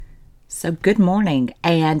So good morning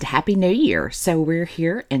and Happy New Year. So we're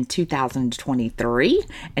here in 2023.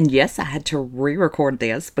 And yes, I had to re-record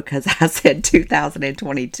this because I said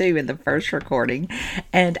 2022 in the first recording.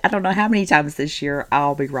 And I don't know how many times this year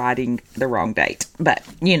I'll be writing the wrong date. But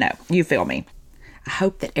you feel me. I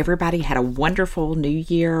hope that everybody had a wonderful New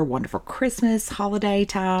Year, wonderful Christmas, holiday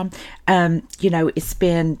time. It's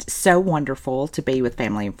been so wonderful to be with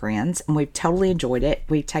family and friends, and we've totally enjoyed it.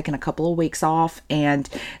 We've taken a couple of weeks off, and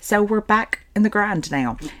so we're back in the grind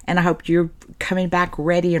now. And I hope you're coming back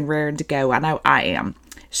ready and raring to go. I know I am.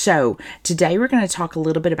 So today we're going to talk a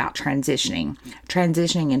little bit about transitioning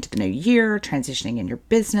into the new year, transitioning in your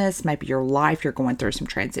business, maybe your life. You're going through some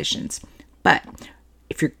transitions, but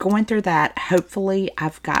if you're going through that, hopefully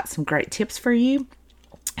I've got some great tips for you.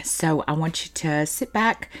 So I want you to sit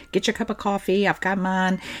back, get your cup of coffee, I've got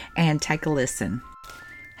mine, and take a listen.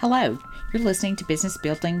 Hello, you're listening to Business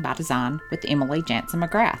Building by Design with Emily Jansen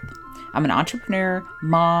McGrath. I'm an entrepreneur,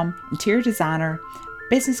 mom, interior designer,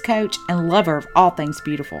 business coach, and lover of all things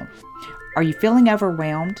beautiful. Are you feeling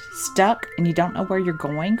overwhelmed, stuck, and you don't know where you're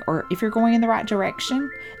going, or if you're going in the right direction?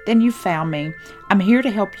 Then you've found me. I'm here to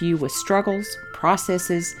help you with struggles,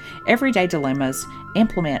 processes, everyday dilemmas,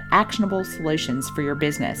 implement actionable solutions for your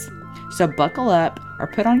business. So buckle up or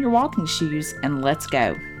put on your walking shoes and let's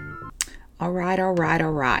go. All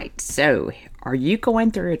right. So are you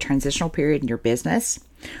going through a transitional period in your business?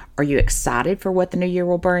 Are you excited for what the new year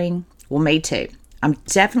will bring? Well, me too. I've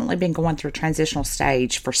definitely been going through a transitional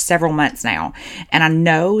stage for several months now, and I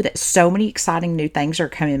know that so many exciting new things are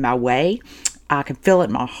coming my way. I can feel it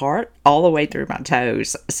in my heart all the way through my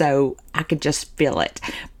toes, so I could just feel it.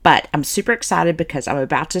 But I'm super excited because I'm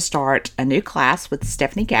about to start a new class with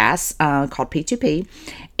Stephanie Gass called P2P.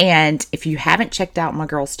 And if you haven't checked out my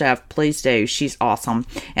girl stuff, please do. She's awesome.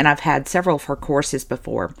 And I've had several of her courses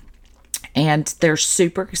before. And they're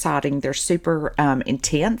super exciting. They're super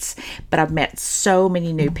intense. But I've met so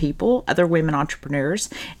many new people, other women entrepreneurs,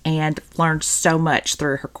 and learned so much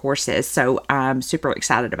through her courses. So I'm super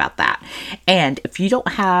excited about that. And if you don't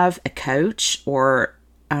have a coach or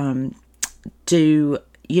let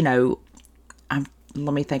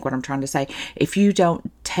me think what I'm trying to say. If you don't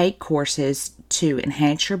take courses to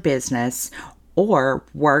enhance your business or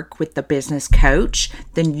work with the business coach,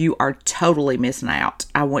 then you are totally missing out.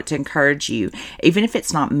 I want to encourage you, even if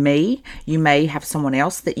it's not me, you may have someone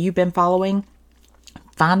else that you've been following.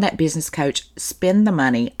 Find that business coach, spend the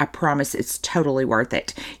money. I promise it's totally worth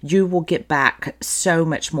it. You will get back so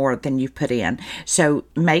much more than you've put in. So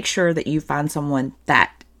make sure that you find someone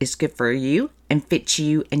that is good for you and fits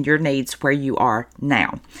you and your needs where you are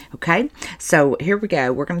now. Okay, so here we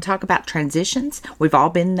go. We're going to talk about transitions. We've all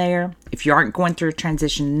been there. If you aren't going through a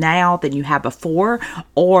transition now, then you have before,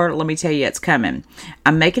 or let me tell you, it's coming.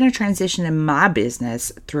 I'm making a transition in my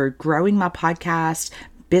business through growing my podcast,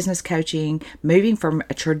 business coaching, moving from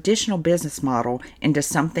a traditional business model into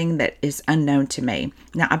something that is unknown to me.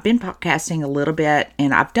 Now, I've been podcasting a little bit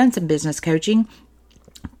and I've done some business coaching,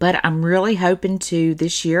 but I'm really hoping to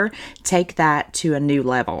this year take that to a new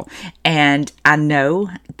level. And I know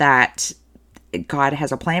that God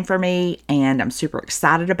has a plan for me and I'm super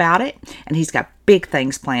excited about it. And He's got big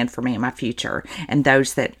things planned for me in my future and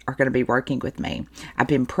those that are going to be working with me. I've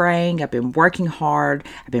been praying. I've been working hard.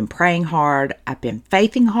 I've been praying hard. I've been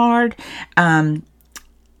faithing hard.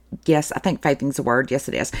 Yes, I think faithing's a word. Yes,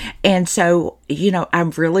 it is. And so,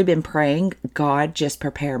 I've really been praying, God, just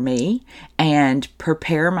prepare me and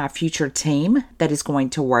prepare my future team that is going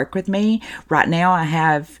to work with me. Right now, I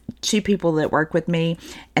have 2 people that work with me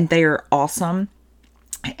and they are awesome.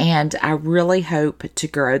 And I really hope to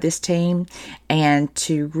grow this team and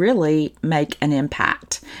to really make an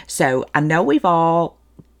impact. So I know we've all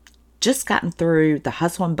just gotten through the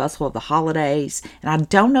hustle and bustle of the holidays. And I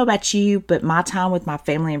don't know about you, but my time with my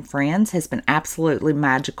family and friends has been absolutely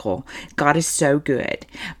magical. God is so good.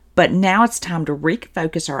 But now it's time to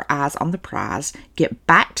refocus our eyes on the prize, get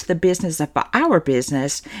back to the business of our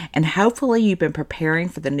business, and hopefully you've been preparing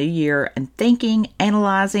for the new year and thinking,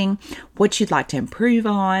 analyzing what you'd like to improve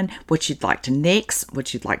on, what you'd like to nix,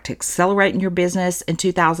 what you'd like to accelerate in your business in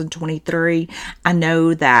 2023. I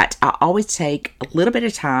know that I always take a little bit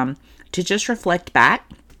of time to just reflect back.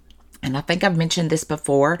 And I think I've mentioned this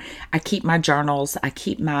before. I keep my journals, I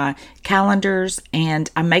keep my calendars, and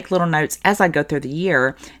I make little notes as I go through the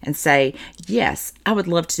year and say, yes, I would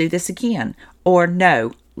love to do this again. Or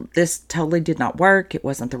no, this totally did not work. It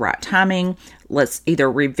wasn't the right timing. Let's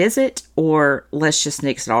either revisit or let's just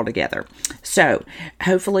nix it all together. So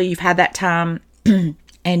hopefully you've had that time.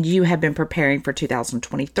 and you have been preparing for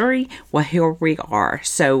 2023, well, here we are.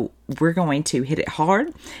 So we're going to hit it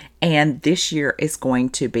hard, and this year is going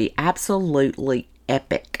to be absolutely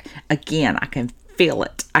epic. Again, I can feel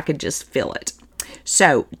it. I can just feel it.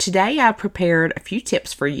 So today I prepared a few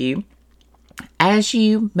tips for you as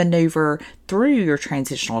you maneuver through your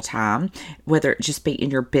transitional time, whether it just be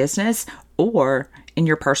in your business or in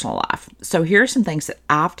your personal life. So here are some things that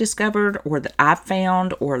I've discovered or that I've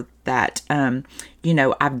found or that, I've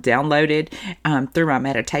downloaded through my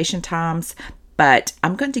meditation times. But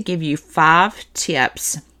I'm going to give you 5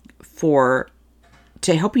 tips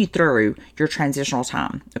to help you through your transitional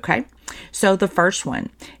time. Okay. So the first one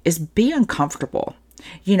is be uncomfortable.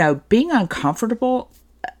 Being uncomfortable,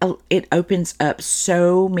 it opens up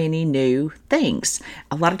so many new things.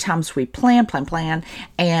 A lot of times we plan,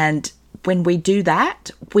 and when we do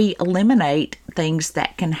that, we eliminate things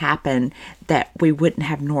that can happen that we wouldn't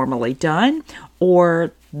have normally done,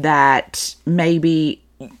 or that maybe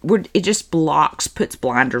it just puts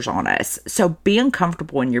blinders on us. So be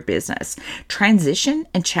uncomfortable in your business. Transition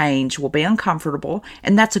and change will be uncomfortable,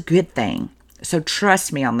 and that's a good thing. So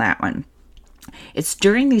trust me on that one. It's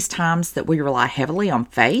during these times that we rely heavily on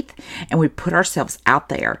faith and we put ourselves out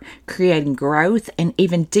there, creating growth and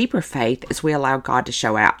even deeper faith as we allow God to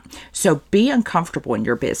show out. So be uncomfortable in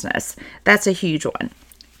your business. That's a huge one.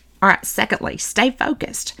 All right, secondly, stay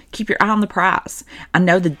focused. Keep your eye on the prize. I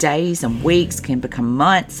know the days and weeks can become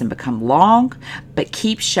months and become long, but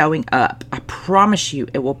keep showing up. I promise you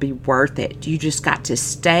it will be worth it. You just got to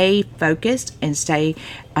stay focused and stay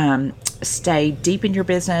deep in your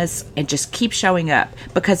business and just keep showing up,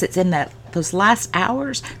 because it's in those last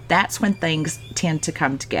hours, that's when things tend to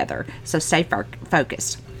come together. So stay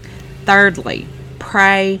focused. Thirdly,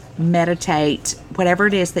 pray, meditate, whatever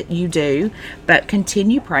it is that you do, but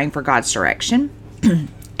continue praying for God's direction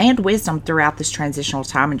and wisdom throughout this transitional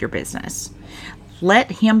time in your business.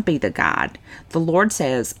 Let Him be the guide. The Lord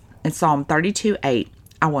says in Psalm 32:8,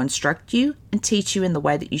 I will instruct you and teach you in the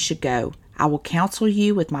way that you should go. I will counsel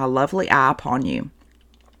you with my lovely eye upon you.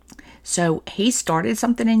 So He started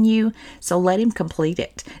something in you, so let Him complete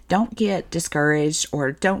it. Don't get discouraged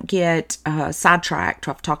or don't get sidetracked.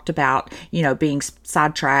 I've talked about, being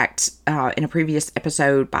sidetracked in a previous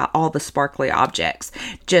episode by all the sparkly objects.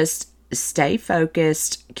 Just stay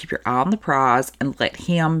focused, keep your eye on the prize, and let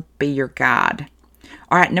Him be your guide.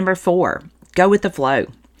 All right, number 4, go with the flow.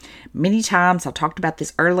 Many times, I talked about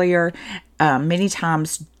this earlier, many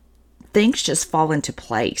times things just fall into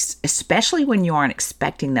place, especially when you aren't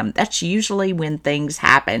expecting them. That's usually when things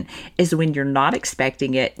happen, is when you're not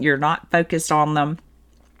expecting it, you're not focused on them,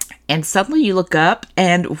 and suddenly you look up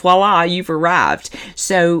and voila, you've arrived.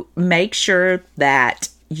 So make sure that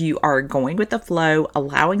you are going with the flow,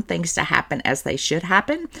 allowing things to happen as they should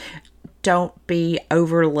happen. Don't be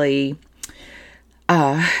overly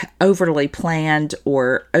planned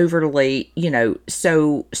or overly,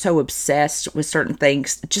 so obsessed with certain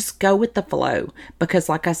things. Just go with the flow, because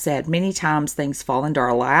like I said, many times things fall into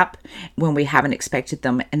our lap when we haven't expected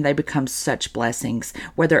them, and they become such blessings,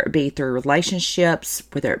 whether it be through relationships,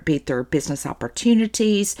 whether it be through business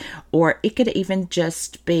opportunities, or it could even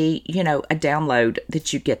just be, a download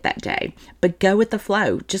that you get that day. But go with the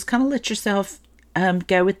flow. Just kind of let yourself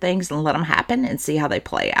go with things and let them happen and see how they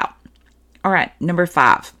play out. All right, number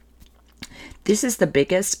 5. This is the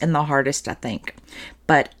biggest and the hardest, I think,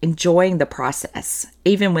 but enjoying the process,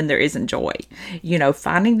 even when there isn't joy.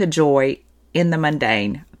 Finding the joy in the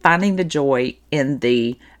mundane, finding the joy in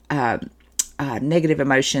the negative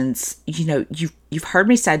emotions. You've heard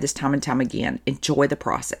me say this time and time again, enjoy the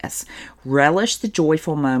process. Relish the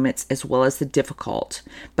joyful moments as well as the difficult,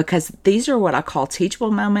 because these are what I call teachable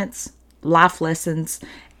moments, life lessons,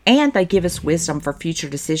 and they give us wisdom for future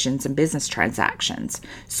decisions and business transactions.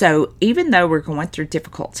 So even though we're going through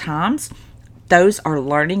difficult times, those are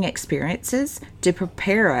learning experiences to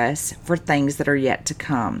prepare us for things that are yet to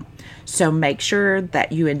come. So make sure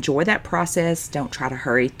that you enjoy that process. Don't try to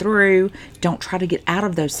hurry through. Don't try to get out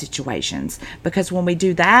of those situations, because when we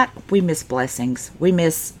do that, we miss blessings. We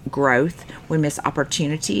miss growth. We miss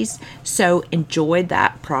opportunities. So enjoy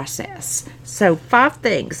that process. So 5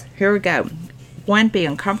 things. Here we go. 1, be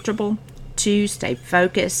uncomfortable. 2, stay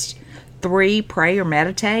focused. 3, pray or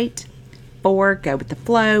meditate. 4, go with the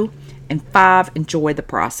flow. And 5, enjoy the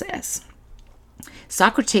process.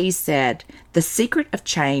 Socrates said, the secret of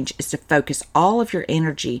change is to focus all of your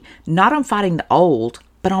energy not on fighting the old,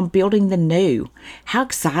 but on building the new. How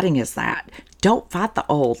exciting is that? Don't fight the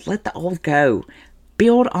old. Let the old go.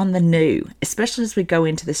 Build on the new, especially as we go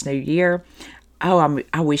into this new year.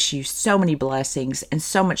 I wish you so many blessings and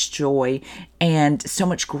so much joy and so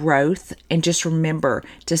much growth. And just remember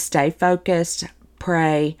to stay focused,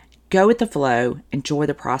 pray, go with the flow, enjoy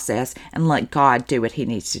the process, and let God do what He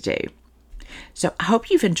needs to do. So I hope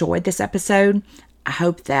you've enjoyed this episode. I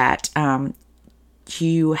hope that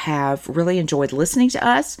you have really enjoyed listening to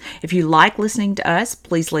us. If you like listening to us,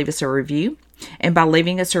 please leave us a review. And by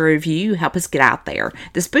leaving us a review, help us get out there.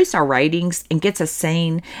 This boosts our ratings and gets us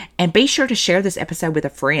seen. And be sure to share this episode with a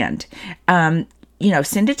friend.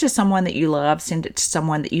 Send it to someone that you love. Send it to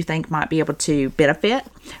someone that you think might be able to benefit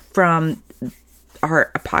from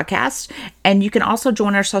our podcast. And you can also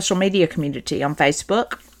join our social media community on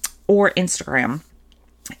Facebook or Instagram.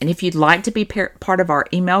 And if you'd like to be part of our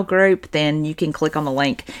email group, then you can click on the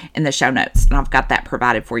link in the show notes. And I've got that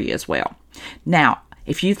provided for you as well. Now,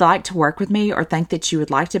 if you'd like to work with me or think that you would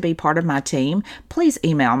like to be part of my team, please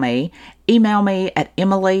email me. Email me at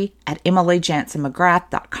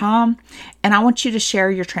emily@emilyjansenmcgrath.com. And I want you to share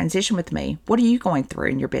your transition with me. What are you going through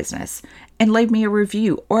in your business? And leave me a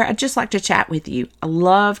review, or I'd just like to chat with you. I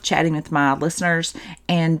love chatting with my listeners.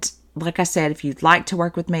 And like I said, if you'd like to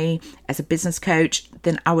work with me as a business coach,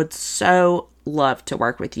 then I would so love to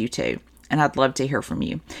work with you too. And I'd love to hear from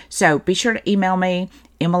you. So be sure to email me,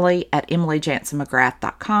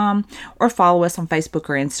 emily@emilyjansenmcgrath.com, or follow us on Facebook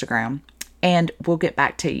or Instagram, and we'll get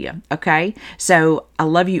back to you. Okay. So I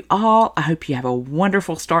love you all. I hope you have a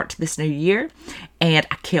wonderful start to this new year, and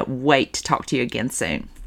I can't wait to talk to you again soon.